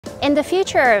In the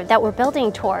future that we're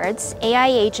building towards, AI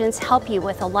agents help you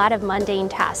with a lot of mundane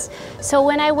tasks. So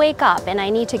when I wake up and I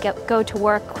need to go to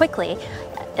work quickly,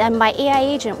 and my AI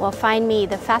agent will find me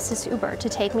the fastest Uber to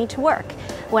take me to work.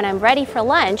 When I'm ready for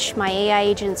lunch, my AI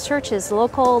agent searches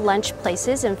local lunch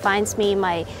places and finds me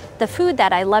the food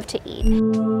that I love to eat.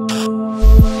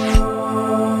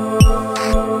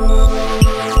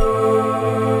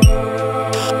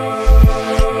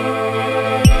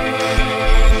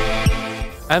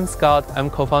 I'm Scott, I'm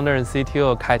co-founder and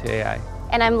CTO of Kite AI.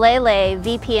 And I'm Lele,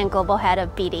 VP and Global Head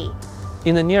of BD.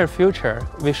 In the near future,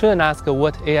 we shouldn't ask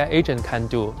what AI agent can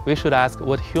do, we should ask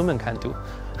what human can do.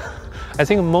 I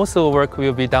think most of the work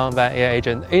will be done by AI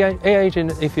agent. AI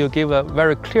agent, if you give a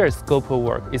very clear scope of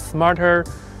work, it's smarter,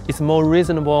 it's more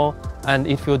reasonable, and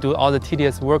it will do all the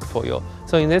tedious work for you.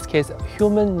 So in this case,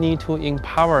 human need to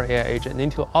empower AI agent,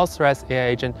 need to authorize AI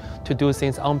agent to do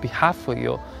things on behalf of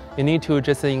you. You need to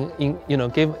just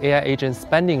give AI agent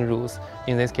spending rules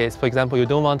in this case. For example, you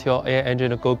don't want your AI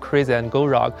agent to go crazy and go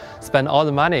rogue, spend all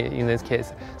the money in this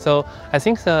case. So I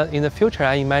think in the future,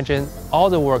 I imagine all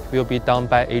the work will be done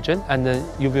by agent, and then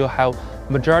you will have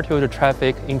majority of the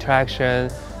traffic, interaction,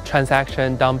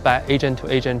 transaction done by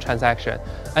agent-to-agent transaction.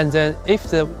 And then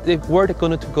if we're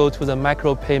going to go to the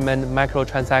micro payment, micro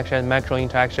transaction, micro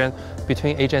interaction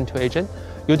between agent to agent,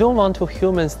 you don't want to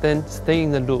humans then stay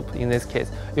in the loop in this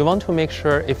case. You want to make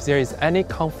sure if there is any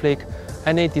conflict,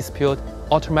 any dispute,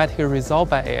 automatically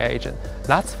resolved by AI agent.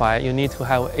 That's why you need to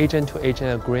have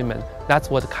agent-to-agent agreement.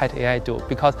 That's what Kite AI do,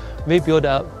 because we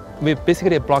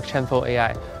basically a blockchain for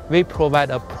AI. We provide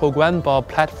a programmable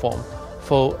platform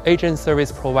for agent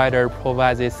service provider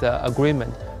provide this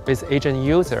agreement with agent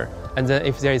user. And then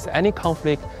if there is any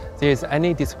conflict, there is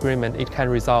any disagreement, it can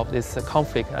resolve this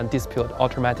conflict and dispute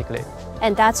automatically.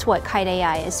 And that's what Kite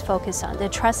AI is focused on, the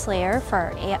trust layer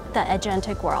for the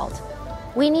agentic world.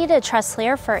 We need a trust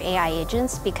layer for AI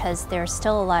agents because there's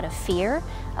still a lot of fear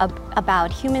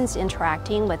about humans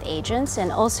interacting with agents,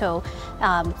 and also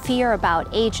fear about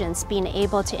agents being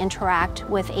able to interact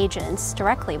with agents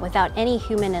directly without any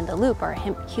human in the loop or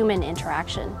human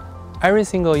interaction. Every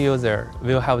single user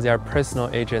will have their personal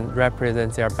agent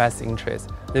represent their best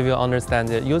interest. They will understand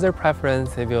the user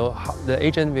preference. The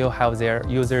agent will have their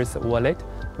user's wallet,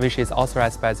 which is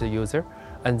authorized by the user.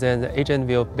 And then the agent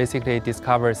will basically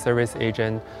discover service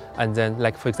agent. And then,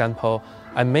 like for example,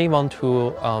 I may want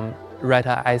to write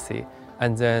an IC.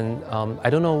 And then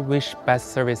I don't know which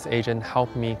best service agent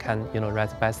help me can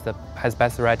has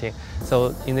best writing.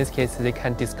 So in this case, they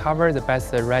can discover the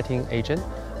best writing agent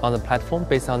on the platform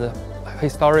based on the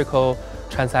historical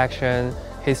transaction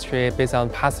history, based on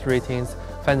past ratings,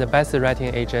 find the best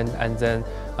writing agent, and then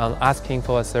asking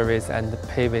for a service and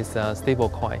pay with a stable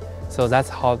coin. So that's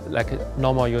how a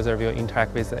normal user will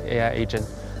interact with the AI agent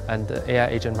and the AI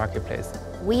agent marketplace.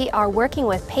 We are working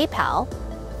with PayPal,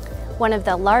 one of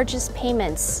the largest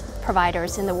payments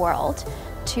providers in the world,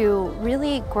 to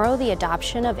really grow the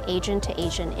adoption of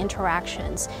agent-to-agent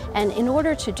interactions. And in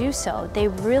order to do so, they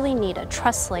really need a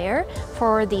trust layer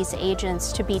for these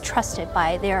agents to be trusted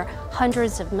by their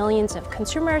hundreds of millions of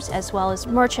consumers as well as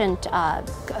merchant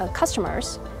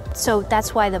customers. So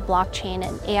that's why the blockchain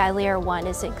and AI layer 1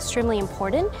 is extremely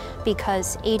important,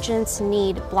 because agents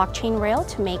need blockchain rail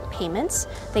to make payments.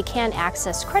 They can't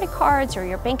access credit cards or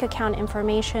your bank account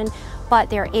information, but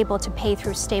they're able to pay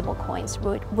through stable coins,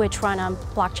 which run on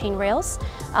blockchain rails,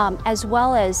 as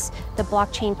well as the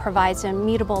blockchain provides a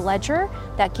mutable ledger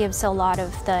that gives a lot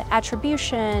of the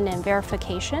attribution and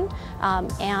verification,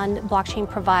 and blockchain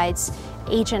provides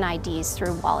agent IDs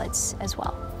through wallets as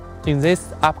well. In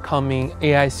this upcoming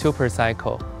AI super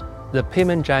cycle, the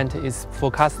payment giant is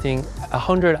forecasting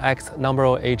 100x number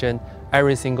of agents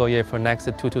every single year for next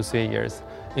 2 to 3 years.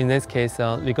 In this case,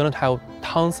 we're going to have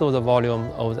tons of the volume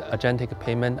of the agentic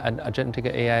payment and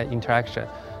agentic AI interaction.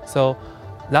 So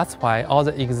that's why all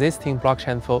the existing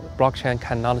blockchain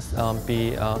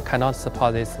cannot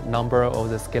support this number of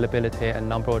the scalability and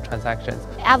number of transactions.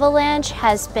 Avalanche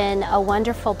has been a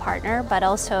wonderful partner, but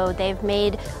also they've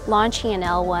made launching an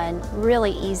L1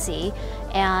 really easy.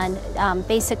 And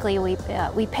basically,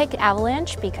 we picked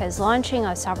Avalanche because launching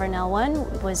a sovereign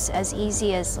L1 was as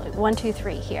easy as 1, 2,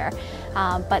 3 here.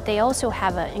 But they also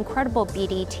have an incredible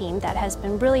BD team that has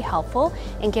been really helpful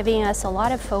in giving us a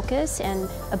lot of focus and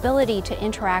ability to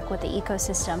interact with the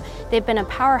ecosystem. They've been a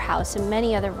powerhouse in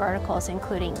many other verticals,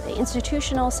 including the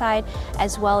institutional side,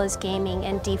 as well as gaming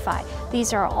and DeFi.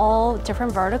 These are all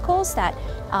different verticals that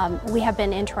we have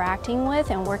been interacting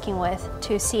with and working with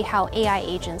to see how AI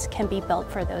agents can be built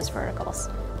for those verticals.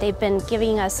 They've been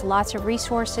giving us lots of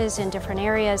resources in different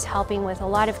areas, helping with a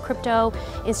lot of crypto,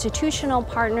 institutional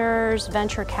partners,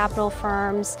 venture capital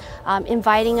firms,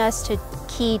 inviting us to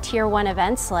key Tier 1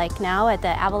 events like now at the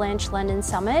Avalanche London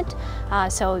Summit.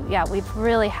 So yeah, we've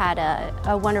really had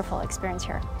a wonderful experience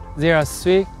here. There are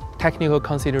 3 technical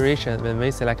considerations when we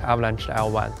select Avalanche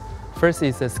L1. First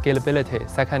is the scalability,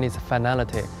 second is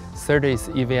finality, third is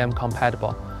EVM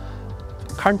compatible.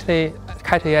 Currently,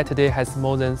 KiteAI today has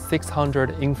more than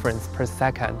 600 inference per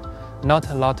second. Not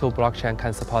a lot of blockchain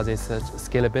can support this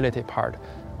scalability part.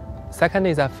 Second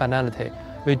is a finality.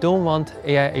 We don't want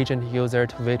AI agent user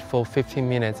to wait for 15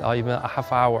 minutes or even a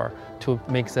half hour to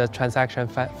make the transaction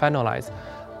finalize.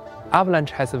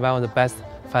 Avalanche has one of the best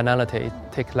finality. It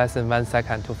takes less than 1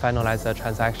 second to finalize the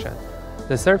transaction.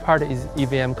 The third part is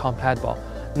EVM compatible.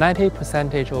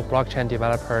 90% of blockchain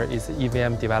developer is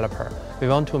EVM developer. We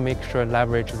want to make sure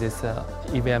leverage this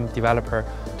EVM developer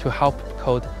to help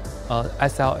code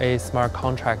SLA smart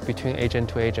contract between agent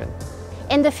to agent.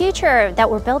 In the future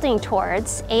that we're building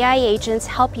towards, AI agents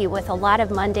help you with a lot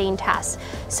of mundane tasks.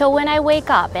 So when I wake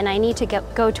up and I need to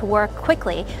go to work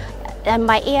quickly, and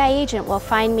my AI agent will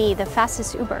find me the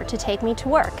fastest Uber to take me to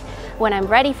work. When I'm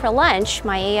ready for lunch,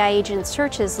 my AI agent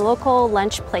searches local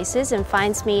lunch places and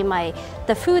finds me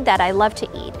the food that I love to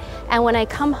eat. And when I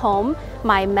come home,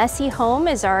 my messy home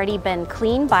has already been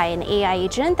cleaned by an AI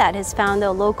agent that has found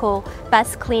the local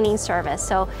best cleaning service.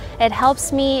 So it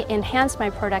helps me enhance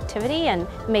my productivity and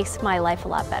makes my life a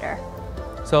lot better.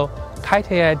 So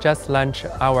KiteAI just launched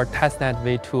our testnet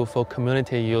v2 for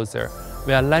community user.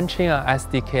 We are launching an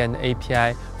SDK and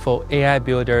API for AI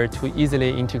builder to easily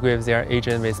integrate their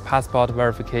agent with passport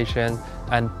verification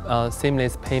and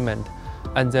seamless payment.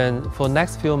 And then for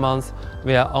next few months,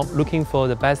 we are looking for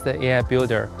the best AI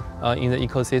builder in the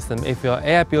ecosystem. If you're an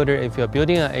AI builder, if you're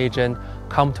building an agent,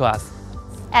 come to us.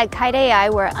 At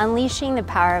KiteAI, we're unleashing the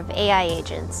power of AI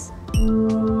agents.